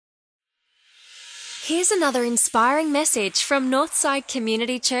Here's another inspiring message from Northside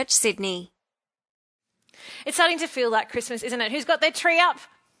Community Church, Sydney. It's starting to feel like Christmas, isn't it? Who's got their tree up?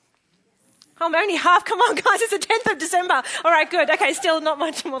 I'm only half. Come on, guys. It's the 10th of December. All right, good. Okay, still not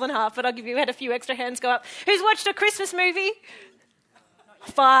much more than half, but I'll give you had a few extra hands go up. Who's watched a Christmas movie?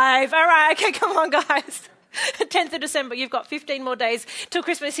 5. All right, okay, come on, guys. 10th of December, you've got 15 more days till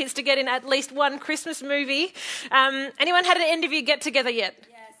Christmas hits to get in at least one Christmas movie. Anyone had an end of year get-together yet? Yes.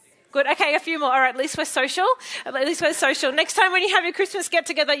 Good, okay, a few more. All right, at least we're social. Next time when you have your Christmas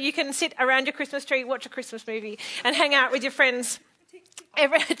get-together, you can sit around your Christmas tree, watch a Christmas movie, and hang out with your friends.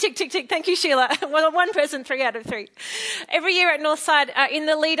 Tick, tick, tick. Thank you, Sheila. Well, one person, 3 out of 3. Every year at Northside, in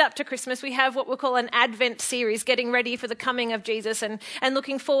the lead up to Christmas, we have what we'll call an Advent series, getting ready for the coming of Jesus and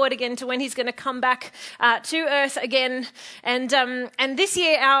looking forward again to when he's going to come back to earth again. And this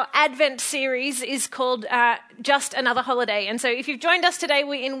year, our Advent series is called Just Another Holiday. And so if you've joined us today,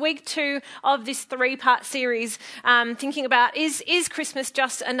 we're in week 2 of this 3-part series, thinking about, is Christmas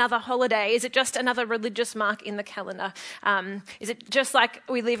just another holiday? Is it just another religious mark in the calendar? Is it just like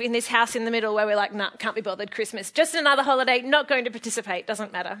we live in this house in the middle where we're like, nah, can't be bothered, Christmas. Just another holiday, not going to participate,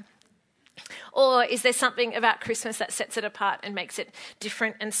 doesn't matter. Or is there something about Christmas that sets it apart and makes it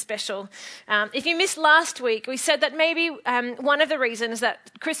different and special? If you missed last week, we said that maybe one of the reasons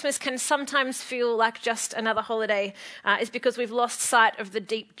that Christmas can sometimes feel like just another holiday is because we've lost sight of the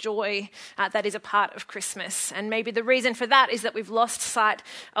deep joy that is a part of Christmas. And maybe the reason for that is that we've lost sight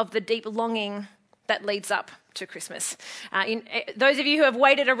of the deep longing that leads up to Christmas. Those of you who have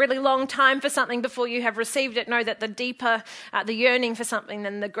waited a really long time for something before you have received it know that the deeper the yearning for something,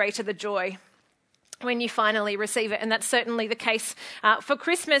 then the greater the joy when you finally receive it. And that's certainly the case for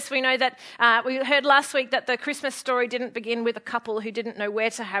Christmas. We know that we heard last week that the Christmas story didn't begin with a couple who didn't know where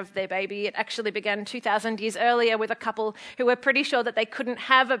to have their baby. It actually began 2,000 years earlier with a couple who were pretty sure that they couldn't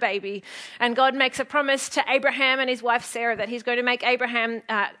have a baby. And God makes a promise to Abraham and his wife Sarah that he's going to make Abraham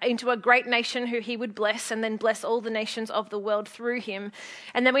into a great nation who he would bless, and then bless all the nations of the world through him.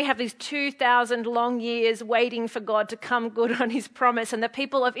 And then we have these 2,000 long years waiting for God to come good on his promise. And the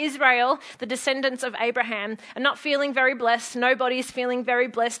people of Israel, the descendants of Abraham, are not feeling very blessed. Nobody is feeling very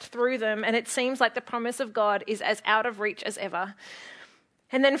blessed through them. And it seems like the promise of God is as out of reach as ever.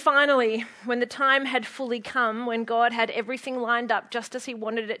 And then finally, when the time had fully come, when God had everything lined up just as he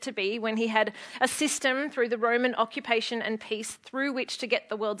wanted it to be, when he had a system through the Roman occupation and peace through which to get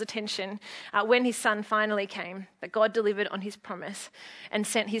the world's attention, when his son finally came, that God delivered on his promise and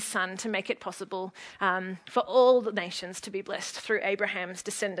sent his son to make it possible for all the nations to be blessed through Abraham's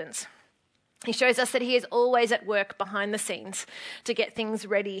descendants. He shows us that he is always at work behind the scenes to get things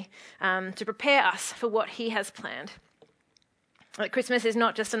ready, to prepare us for what he has planned. That Christmas is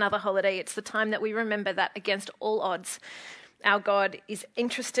not just another holiday, it's the time that we remember that against all odds, our God is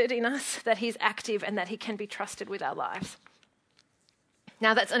interested in us, that he's active and that he can be trusted with our lives.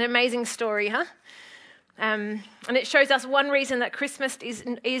 Now that's an amazing story, huh? And it shows us one reason that Christmas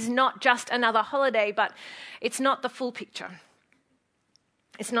is not just another holiday, but it's not the full picture.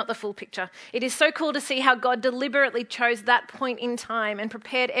 It's not the full picture. It is so cool to see how God deliberately chose that point in time and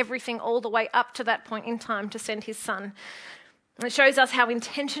prepared everything all the way up to that point in time to send his son. And it shows us how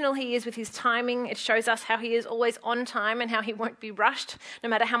intentional he is with his timing. It shows us how he is always on time and how he won't be rushed, no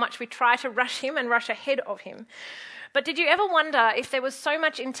matter how much we try to rush him and rush ahead of him. But did you ever wonder if there was so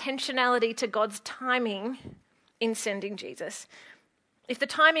much intentionality to God's timing in sending Jesus? If the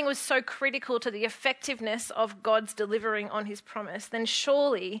timing was so critical to the effectiveness of God's delivering on his promise, then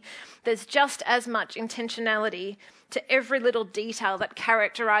surely there's just as much intentionality to every little detail that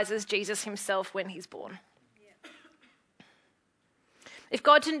characterizes Jesus himself when he's born. If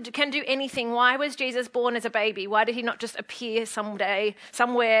God can do anything, why was Jesus born as a baby? Why did he not just appear someday,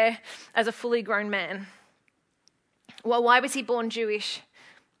 somewhere, as a fully grown man? Well, why was he born Jewish?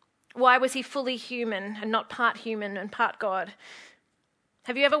 Why was he fully human and not part human and part God?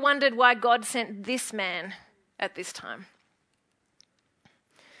 Have you ever wondered why God sent this man at this time?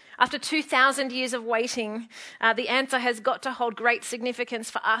 After 2,000 years of waiting, the answer has got to hold great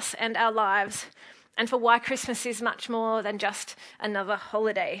significance for us and our lives, and for why Christmas is much more than just another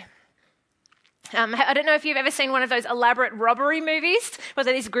holiday. I don't know if you've ever seen one of those elaborate robbery movies where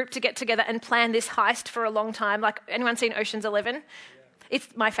there's this group to get together and plan this heist for a long time. Like, anyone seen Ocean's 11? It's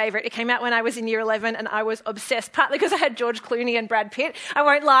my favourite. It came out when I was in year 11 and I was obsessed, partly because I had George Clooney and Brad Pitt, I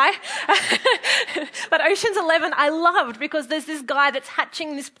won't lie. But Ocean's 11 I loved because there's this guy that's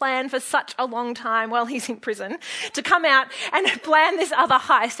hatching this plan for such a long time while he's in prison to come out and plan this other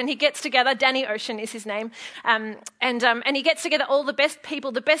heist. And he gets together, Danny Ocean is his name, and he gets together all the best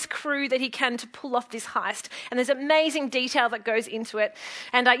people, the best crew that he can to pull off this heist. And there's amazing detail that goes into it.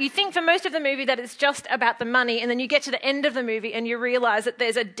 And you think for most of the movie that it's just about the money, and then you get to the end of the movie and you realise that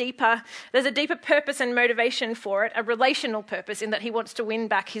there's a deeper purpose and motivation for it, a relational purpose in that he wants to win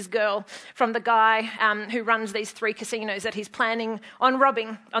back his girl from the guy who runs these 3 casinos that he's planning on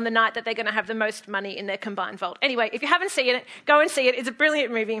robbing on the night that they're going to have the most money in their combined vault. Anyway, if you haven't seen it, go and see it. It's a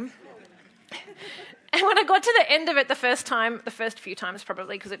brilliant movie. And when I got to the end of it the first few times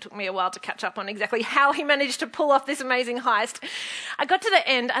probably, because it took me a while to catch up on exactly how he managed to pull off this amazing heist, I got to the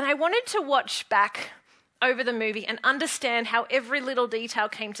end and I wanted to watch back over the movie and understand how every little detail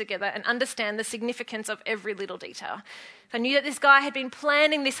came together and understand the significance of every little detail. I knew that this guy had been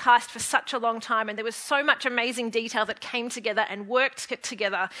planning this heist for such a long time, and there was so much amazing detail that came together and worked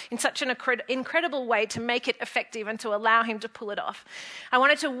together in such an incredible way to make it effective and to allow him to pull it off. I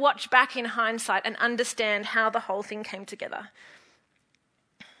wanted to watch back in hindsight and understand how the whole thing came together.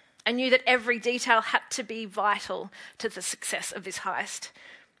 I knew that every detail had to be vital to the success of this heist.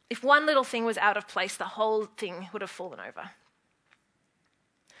 If one little thing was out of place, the whole thing would have fallen over.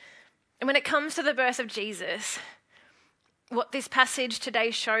 And when it comes to the birth of Jesus, what this passage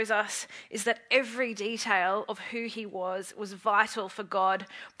today shows us is that every detail of who he was vital for God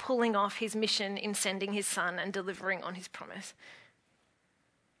pulling off his mission in sending his son and delivering on his promise.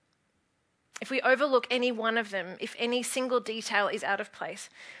 If we overlook any one of them, if any single detail is out of place,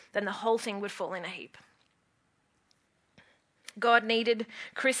 then the whole thing would fall in a heap. God needed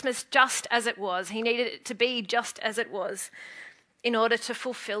Christmas just as it was. He needed it to be just as it was in order to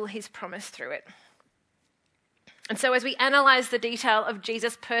fulfill his promise through it. And so as we analyse the detail of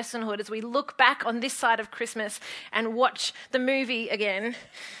Jesus' personhood, as we look back on this side of Christmas and watch the movie again,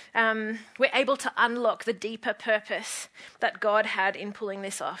 we're able to unlock the deeper purpose that God had in pulling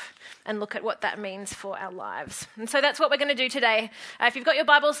this off and look at what that means for our lives. And so that's what we're going to do today. If you've got your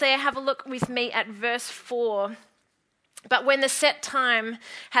Bibles there, have a look with me at verse 4. But when the set time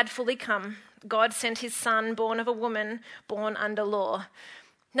had fully come, God sent his son, born of a woman, born under law.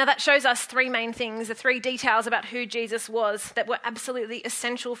 Now that shows us 3 main things, the 3 details about who Jesus was that were absolutely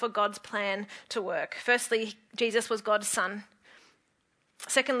essential for God's plan to work. Firstly, Jesus was God's son.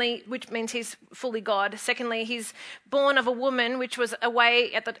 Secondly, which means he's fully God. Secondly, he's born of a woman, which was a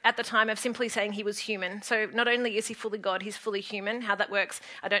way at the time of simply saying he was human. So not only is he fully God, he's fully human. How that works,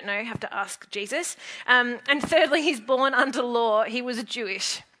 I don't know. Have to ask Jesus. And thirdly, he's born under law. He was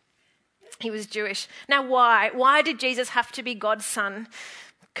Jewish. He was Jewish. Now why? Why did Jesus have to be God's son,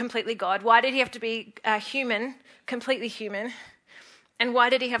 completely God? Why did he have to be human, completely human? And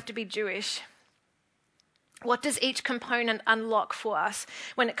why did he have to be Jewish? What does each component unlock for us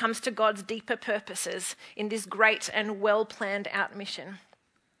when it comes to God's deeper purposes in this great and well-planned out mission?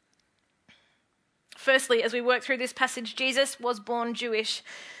 Firstly, as we work through this passage, Jesus was born Jewish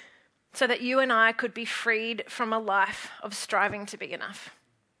so that you and I could be freed from a life of striving to be enough.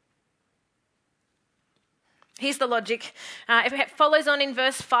 Here's the logic. It follows on in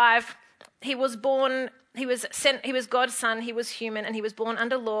verse 5. He was God's son, he was human, and he was born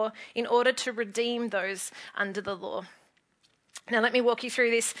under law in order to redeem those under the law. Now let me walk you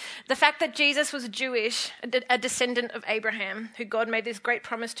through this. The fact that Jesus was Jewish, a descendant of Abraham, who God made this great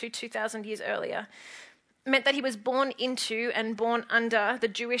promise to 2,000 years earlier, meant that he was born into and born under the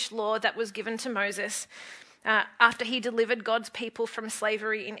Jewish law that was given to Moses after he delivered God's people from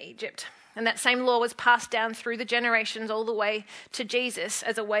slavery in Egypt. And that same law was passed down through the generations all the way to Jesus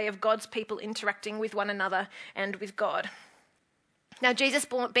as a way of God's people interacting with one another and with God. Now, Jesus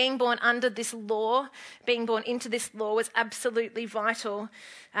being born under this law, being born into this law, was absolutely vital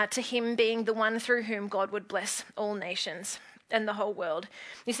to him being the one through whom God would bless all nations and the whole world.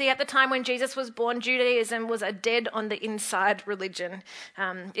 You see, at the time when Jesus was born, Judaism was a dead on the inside religion.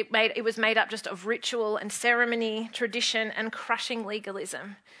 It was made up just of ritual and ceremony, tradition, and crushing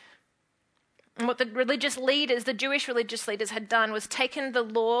legalism. And what the Jewish religious leaders had done was taken the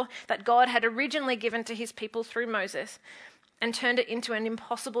law that God had originally given to his people through Moses and turned it into an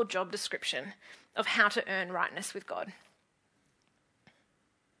impossible job description of how to earn rightness with God.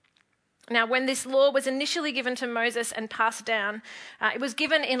 Now, when this law was initially given to Moses and passed down, it was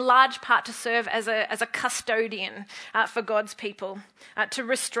given in large part to serve as a custodian for God's people, to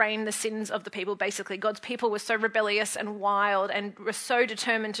restrain the sins of the people, basically. God's people were so rebellious and wild and were so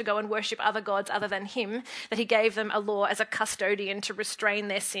determined to go and worship other gods other than him that he gave them a law as a custodian to restrain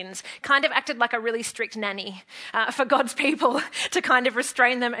their sins. Kind of acted like a really strict nanny for God's people to kind of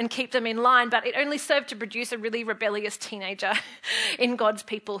restrain them and keep them in line, but it only served to produce a really rebellious teenager in God's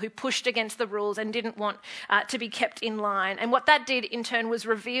people who pushed against the rules and didn't want to be kept in line. And what that did in turn was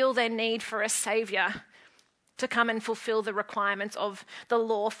reveal their need for a saviour to come and fulfill the requirements of the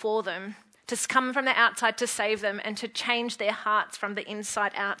law for them, to come from the outside to save them and to change their hearts from the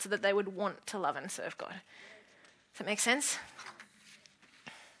inside out so that they would want to love and serve God. Does that make sense?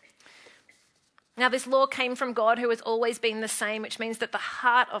 Now, this law came from God, who has always been the same, which means that the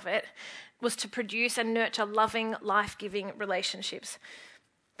heart of it was to produce and nurture loving, life-giving relationships.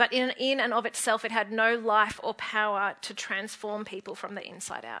 But in and of itself, it had no life or power to transform people from the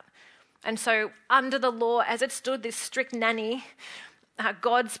inside out. And so under the law, as it stood, this strict nanny,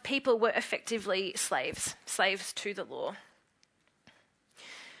 God's people were effectively slaves to the law.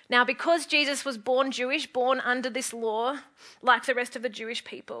 Now, because Jesus was born Jewish, born under this law, like the rest of the Jewish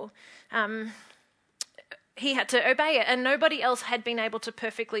people, he had to obey it, and nobody else had been able to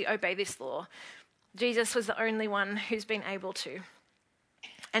perfectly obey this law. Jesus was the only one who's been able to.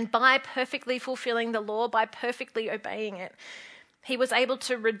 And by perfectly fulfilling the law, by perfectly obeying it, he was able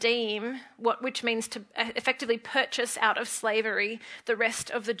to redeem, which means to effectively purchase out of slavery the rest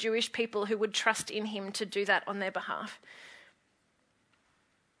of the Jewish people who would trust in him to do that on their behalf.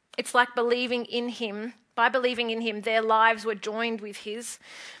 It's like believing in him. By believing in him, their lives were joined with his,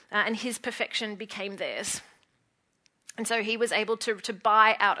 and his perfection became theirs. And so he was able to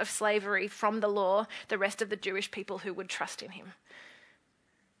buy out of slavery from the law the rest of the Jewish people who would trust in him.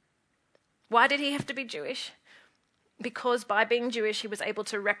 Why did he have to be Jewish? Because by being Jewish, he was able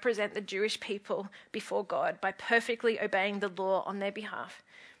to represent the Jewish people before God by perfectly obeying the law on their behalf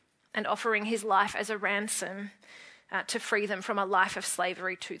and offering his life as a ransom to free them from a life of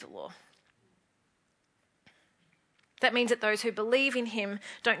slavery to the law. That means that those who believe in him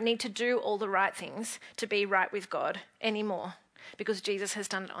don't need to do all the right things to be right with God anymore, because Jesus has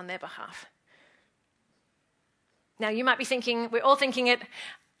done it on their behalf. Now, you might be thinking, we're all thinking it,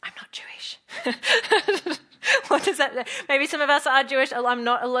 I'm not Jewish. What does that? Maybe some of us are Jewish. I'm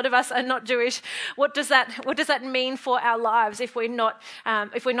not. A lot of us are not Jewish. What does that mean for our lives if we're not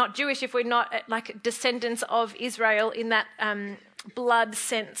Jewish? If we're not like descendants of Israel in that blood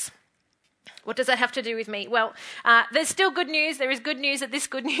sense? What does that have to do with me? Well, there's still good news. There is good news that this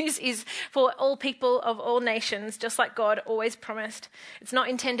good news is for all people of all nations, just like God always promised. It's not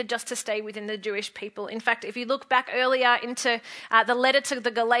intended just to stay within the Jewish people. In fact, if you look back earlier into the letter to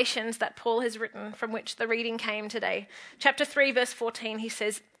the Galatians that Paul has written, from which the reading came today, chapter 3, verse 14, he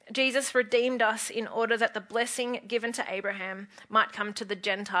says, Jesus redeemed us in order that the blessing given to Abraham might come to the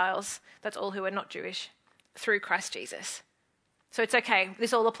Gentiles, that's all who are not Jewish, through Christ Jesus. So it's okay.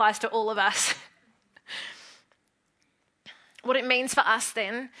 This all applies to all of us. What it means for us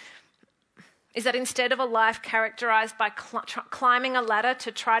then is that instead of a life characterized by climbing a ladder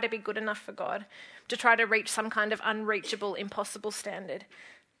to try to be good enough for God, to try to reach some kind of unreachable, impossible standard,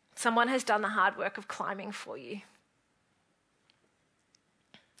 someone has done the hard work of climbing for you.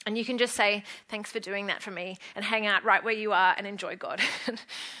 And you can just say, thanks for doing that for me, and hang out right where you are and enjoy God.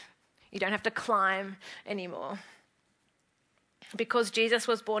 You don't have to climb anymore. Because Jesus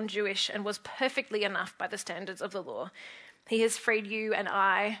was born Jewish and was perfectly enough by the standards of the law, he has freed you and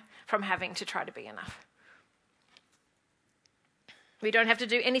I from having to try to be enough. We don't have to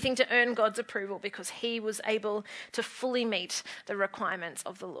do anything to earn God's approval because he was able to fully meet the requirements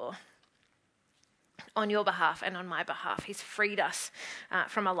of the law. On your behalf and on my behalf, he's freed us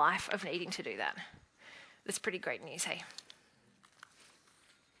from a life of needing to do that. That's pretty great news, hey?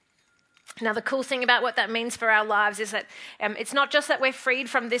 Now, the cool thing about what that means for our lives is that it's not just that we're freed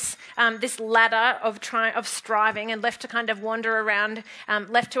from this ladder of striving and left to kind of wander around,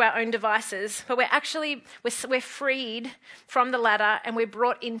 left to our own devices, but we're freed from the ladder and we're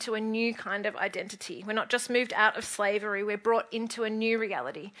brought into a new kind of identity. We're not just moved out of slavery, we're brought into a new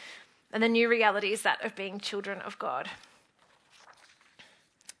reality. And the new reality is that of being children of God.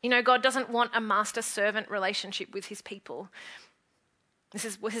 You know, God doesn't want a master-servant relationship with his people. This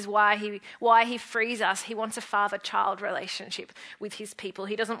is why he frees us. He wants a father-child relationship with his people.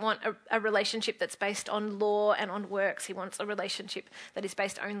 He doesn't want a relationship that's based on law and on works. He wants a relationship that is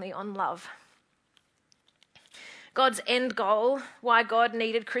based only on love. God's end goal, why God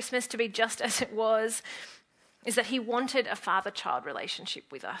needed Christmas to be just as it was, is that he wanted a father-child relationship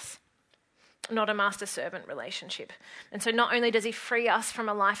with us. not a master-servant relationship. And so not only does he free us from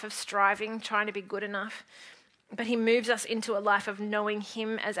a life of striving, trying to be good enough, but he moves us into a life of knowing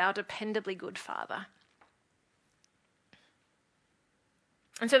him as our dependably good Father.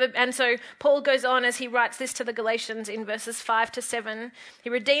 And so Paul goes on as he writes this to the Galatians in verses 5 to 7. He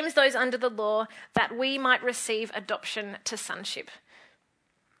redeems those under the law that we might receive adoption to sonship.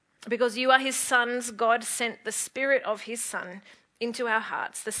 Because you are his sons, God sent the Spirit of his Son into our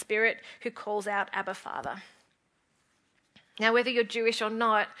hearts, the Spirit who calls out, Abba, Father. Now, whether you're Jewish or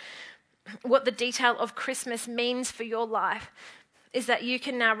not, what the detail of Christmas means for your life is that you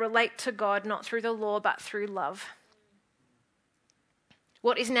can now relate to God not through the law but through love.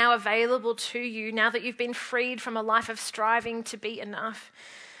 What is now available to you, now that you've been freed from a life of striving to be enough,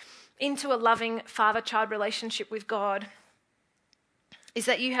 into a loving father-child relationship with God, is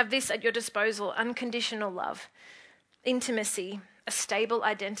that you have this at your disposal: unconditional love, intimacy, a stable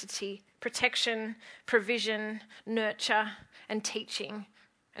identity, protection, provision, nurture, and teaching,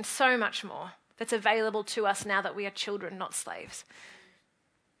 and so much more that's available to us now that we are children, not slaves.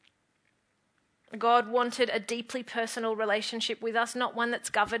 God wanted a deeply personal relationship with us, not one that's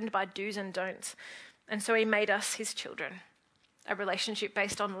governed by do's and don'ts. And so he made us his children, a relationship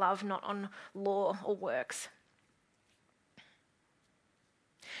based on love, not on law or works.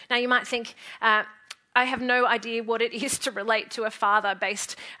 Now you might think, I have no idea what it is to relate to a father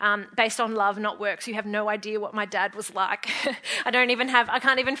based on love, not works. You have no idea what my dad was like. I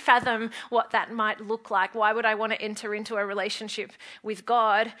can't even fathom what that might look like. Why would I want to enter into a relationship with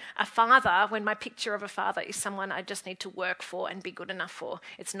God, a father, when my picture of a father is someone I just need to work for and be good enough for?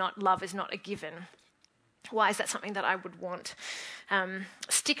 Love is not a given. Why is that something that I would want?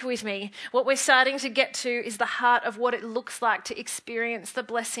 Stick with me. What we're starting to get to is the heart of what it looks like to experience the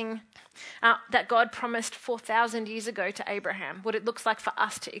blessing that God promised 4,000 years ago to Abraham, what it looks like for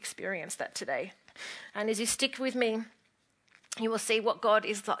us to experience that today. And as you stick with me, you will see what God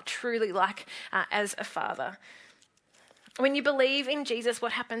is truly like as a father. When you believe in Jesus,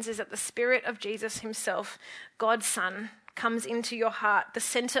 what happens is that the Spirit of Jesus himself, God's Son, comes into your heart, the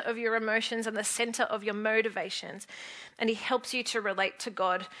center of your emotions and the center of your motivations, and he helps you to relate to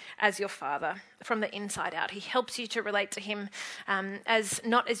God as your Father from the inside out. He helps you to relate to him as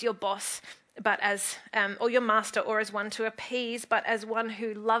not as your boss, but as or your master, or as one to appease, but as one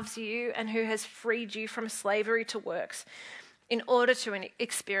who loves you and who has freed you from slavery to works, in order to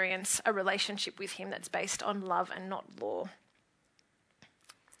experience a relationship with him that's based on love and not law.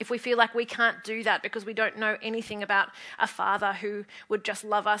 If we feel like we can't do that because we don't know anything about a father who would just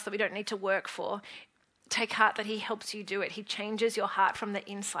love us, that we don't need to work for, take heart that he helps you do it. He changes your heart from the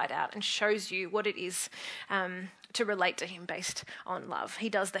inside out and shows you what it is to relate to him based on love. He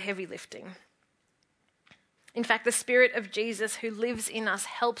does the heavy lifting. In fact, the Spirit of Jesus who lives in us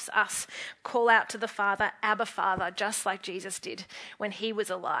helps us call out to the Father, Abba, Father, just like Jesus did when he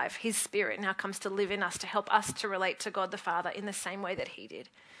was alive. His Spirit now comes to live in us to help us to relate to God the Father in the same way that he did.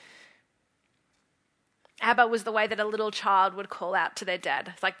 Abba was the way that a little child would call out to their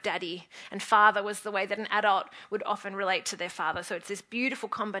dad, like daddy, and father was the way that an adult would often relate to their father. So it's this beautiful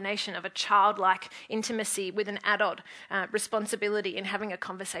combination of a childlike intimacy with an adult responsibility in having a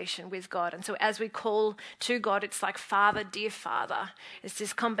conversation with God. And so as we call to God, it's like Father, dear Father. It's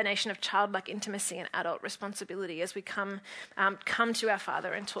this combination of childlike intimacy and adult responsibility as we come to our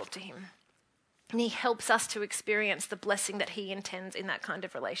Father and talk to him. And he helps us to experience the blessing that he intends in that kind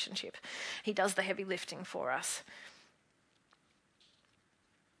of relationship. He does the heavy lifting for us.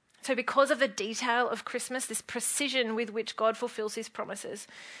 So because of the detail of Christmas, this precision with which God fulfills his promises,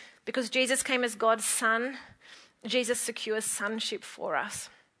 because Jesus came as God's Son, Jesus secures sonship for us.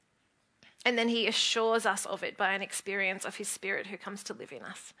 And then he assures us of it by an experience of his Spirit who comes to live in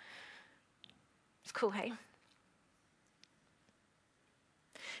us. It's cool, hey?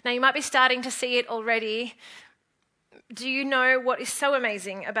 Now, you might be starting to see it already. Do you know what is so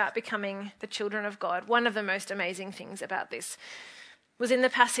amazing about becoming the children of God? One of the most amazing things about this was in the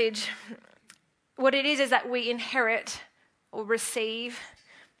passage. What it is that we inherit or receive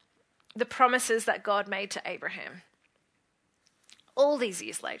the promises that God made to Abraham. All these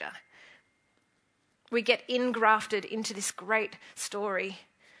years later, we get engrafted into this great story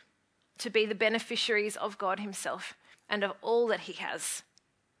to be the beneficiaries of God himself and of all that he has.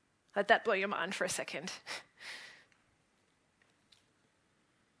 Let that blow your mind for a second.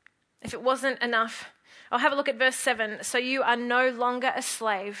 If it wasn't enough, I'll have a look at verse 7. So you are no longer a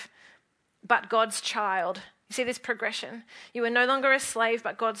slave, but God's child. You see this progression? You are no longer a slave,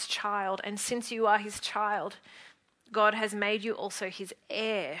 but God's child. And since you are his child, God has made you also his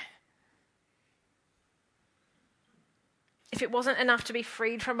heir. if it wasn't enough to be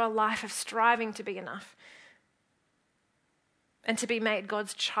freed from a life of striving to be enough and to be made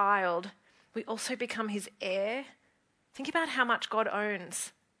God's child, we also become his heir. Think about how much God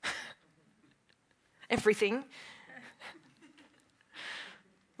owns. Everything.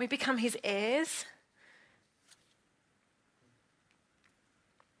 We become his heirs.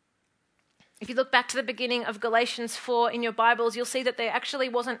 If you look back to the beginning of Galatians 4 in your Bibles, you'll see that there actually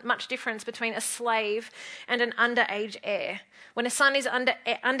wasn't much difference between a slave and an underage heir. When a son is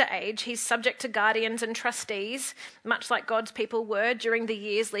underage, he's subject to guardians and trustees, much like God's people were during the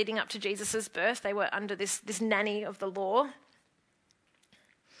years leading up to Jesus' birth. They were under this nanny of the law.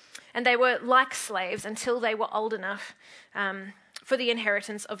 And they were like slaves until they were old enough for the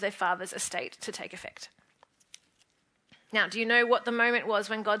inheritance of their father's estate to take effect. Now, do you know what the moment was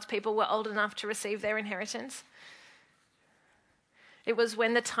when God's people were old enough to receive their inheritance? It was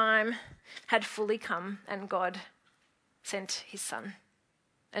when the time had fully come and God sent his son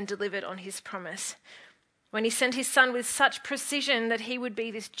and delivered on his promise. When he sent his son with such precision that he would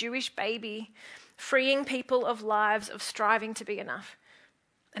be this Jewish baby, freeing people of lives of striving to be enough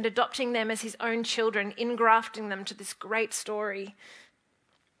and adopting them as his own children, engrafting them to this great story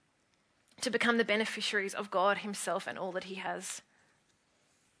to become the beneficiaries of God himself and all that he has.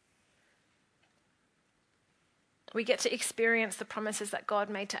 We get to experience the promises that God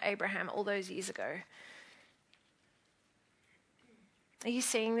made to Abraham all those years ago. Are you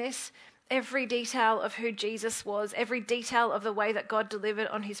seeing this? Every detail of who Jesus was, every detail of the way that God delivered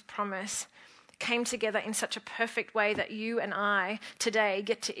on his promise came together in such a perfect way that you and I today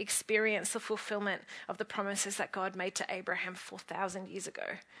get to experience the fulfillment of the promises that God made to Abraham 4,000 years ago.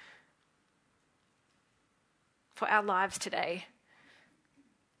 For our lives today.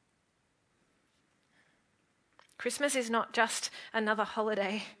 Christmas is not just another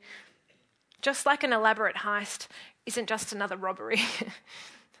holiday. Just like an elaborate heist isn't just another robbery.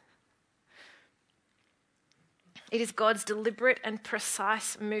 It is God's deliberate and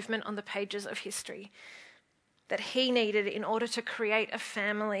precise movement on the pages of history that he needed in order to create a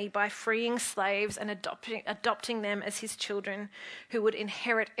family by freeing slaves and adopting them as his children who would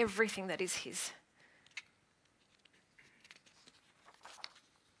inherit everything that is his.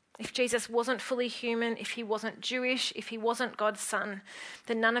 If Jesus wasn't fully human, if he wasn't Jewish, if he wasn't God's son,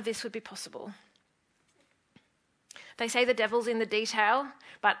 then none of this would be possible. They say the devil's in the detail,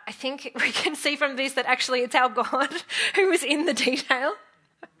 but I think we can see from this that actually it's our God who is in the detail.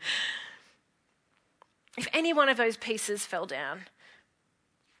 If any one of those pieces fell down,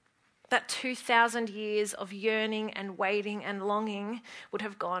 that 2,000 years of yearning and waiting and longing would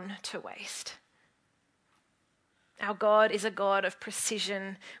have gone to waste. Our God is a God of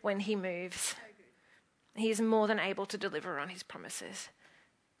precision when he moves. He is more than able to deliver on his promises.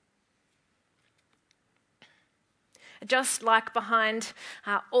 Just like behind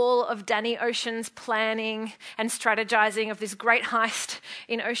all of Danny Ocean's planning and strategizing of this great heist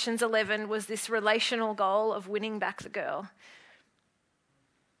in Ocean's 11 was this relational goal of winning back the girl.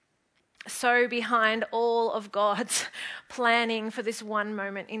 So behind all of God's planning for this one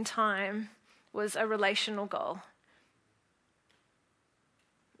moment in time was a relational goal.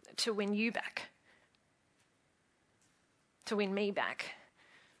 To win you back. To win me back.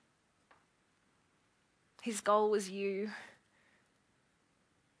 His goal was you.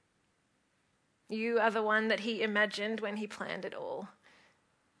 You are the one that he imagined when he planned it all.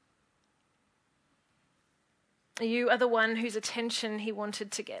 You are the one whose attention he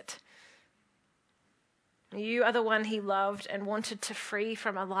wanted to get. You are the one he loved and wanted to free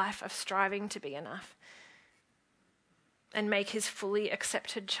from a life of striving to be enough and make his fully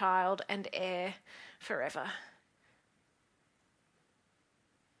accepted child and heir forever.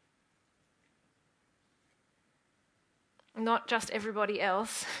 Not just everybody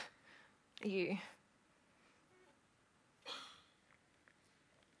else, you.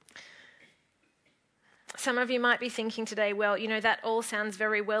 Some of you might be thinking today, well, you know, that all sounds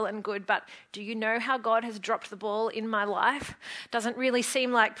very well and good, but do you know how God has dropped the ball in my life? Doesn't really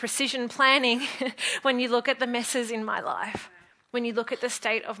seem like precision planning when you look at the messes in my life, when you look at the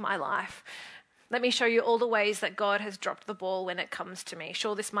state of my life. Let me show you all the ways that God has dropped the ball when it comes to me.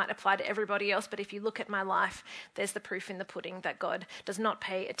 Sure, this might apply to everybody else, but if you look at my life, there's the proof in the pudding that God does not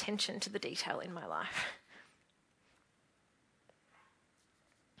pay attention to the detail in my life.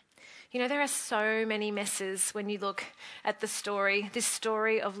 You know, there are so many messes when you look at the story, this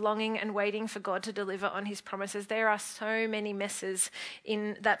story of longing and waiting for God to deliver on his promises. There are so many messes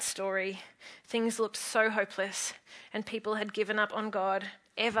in that story. Things looked so hopeless, and people had given up on God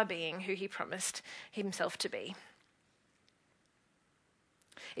ever being who he promised himself to be.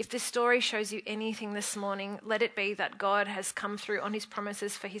 If this story shows you anything this morning, let it be that God has come through on his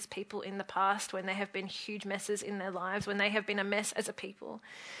promises for his people in the past when there have been huge messes in their lives, when they have been a mess as a people,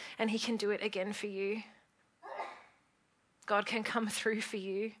 and he can do it again for you. God can come through for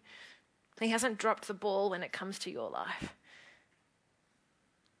you. He hasn't dropped the ball when it comes to your life.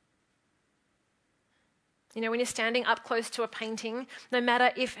 You know, when you're standing up close to a painting, no matter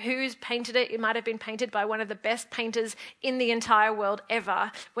who's painted it, it might have been painted by one of the best painters in the entire world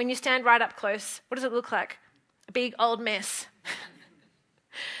ever. When you stand right up close, what does it look like? A big old mess.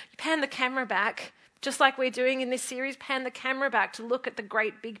 You pan the camera back, just like we're doing in this series, pan the camera back to look at the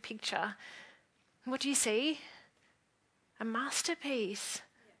great big picture. What do you see? A masterpiece,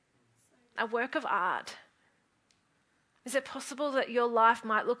 a work of art. Is it possible that your life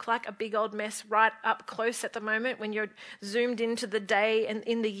might look like a big old mess right up close at the moment when you're zoomed into the day and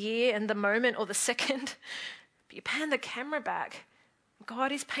in the year and the moment or the second? But you pan the camera back.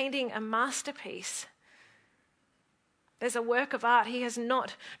 God is painting a masterpiece. There's a work of art. He has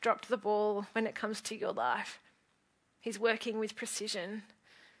not dropped the ball when it comes to your life. He's working with precision.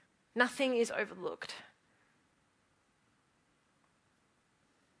 Nothing is overlooked.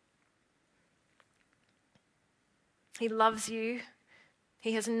 He loves you.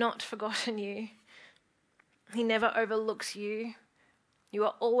 He has not forgotten you. He never overlooks you. You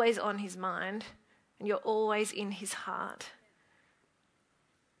are always on his mind, and you're always in his heart.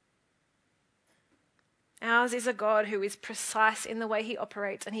 Ours is a God who is precise in the way he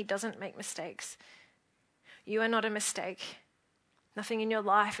operates, and he doesn't make mistakes. You are not a mistake. Nothing in your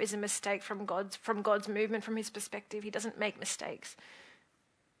life is a mistake from God's movement, from his perspective. He doesn't make mistakes.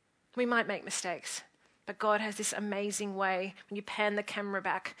 We might make mistakes. But God has this amazing way, when you pan the camera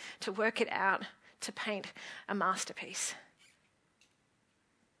back, to work it out, to paint a masterpiece.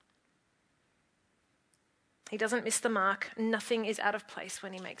 He doesn't miss the mark. Nothing is out of place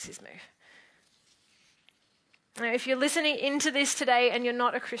when he makes his move. Now, if you're listening into this today and you're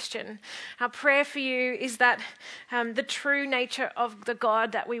not a Christian, our prayer for you is that the true nature of the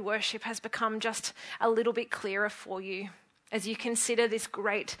God that we worship has become just a little bit clearer for you, as you consider this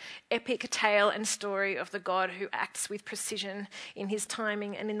great epic tale and story of the God who acts with precision in his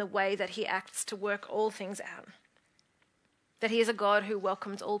timing and in the way that he acts to work all things out. That he is a God who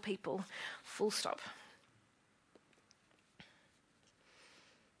welcomes all people, full stop.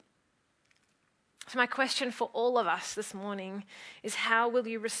 So my question for all of us this morning is, how will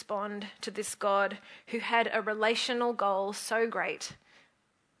you respond to this God who had a relational goal so great,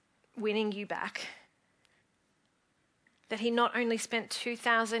 winning you back, that he not only spent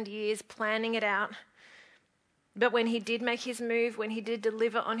 2,000 years planning it out, but when he did make his move, when he did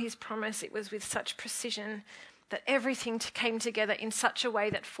deliver on his promise, it was with such precision that everything came together in such a way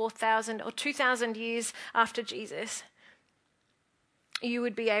that 4,000 or 2,000 years after Jesus, you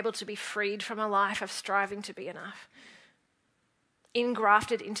would be able to be freed from a life of striving to be enough,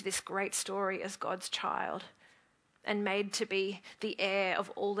 engrafted into this great story as God's child, and made to be the heir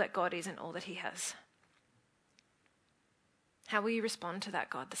of all that God is and all that he has. How will you respond to that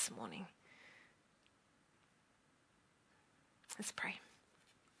God this morning? Let's pray.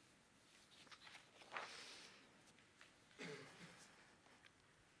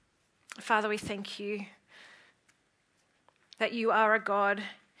 Father, we thank you that you are a God.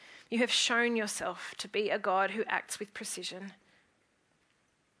 You have shown yourself to be a God who acts with precision,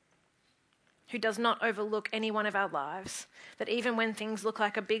 who does not overlook any one of our lives, that even when things look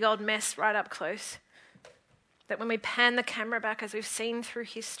like a big old mess right up close, that when we pan the camera back, as we've seen through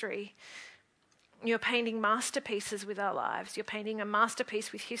history, you're painting masterpieces with our lives. You're painting a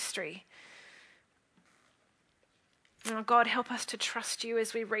masterpiece with history. Oh God, help us to trust you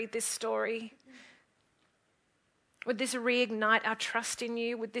as we read this story. Would this reignite our trust in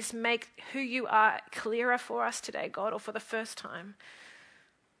you? Would this make who you are clearer for us today, God, or for the first time?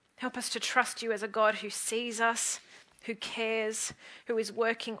 Help us to trust you as a God who sees us, who cares, who is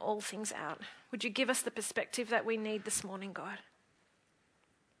working all things out. Would you give us the perspective that we need this morning, God?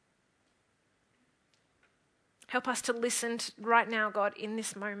 Help us to listen right now, God, in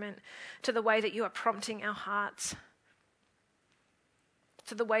this moment, to the way that you are prompting our hearts,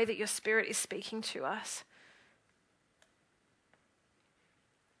 to the way that your Spirit is speaking to us.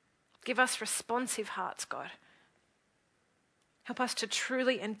 Give us responsive hearts, God. Help us to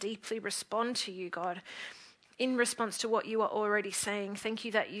truly and deeply respond to you, God, in response to what you are already saying. Thank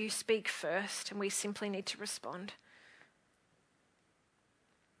you that you speak first and we simply need to respond.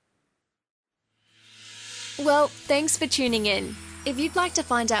 Well, thanks for tuning in. If you'd like to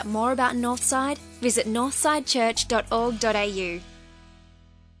find out more about Northside, visit northsidechurch.org.au.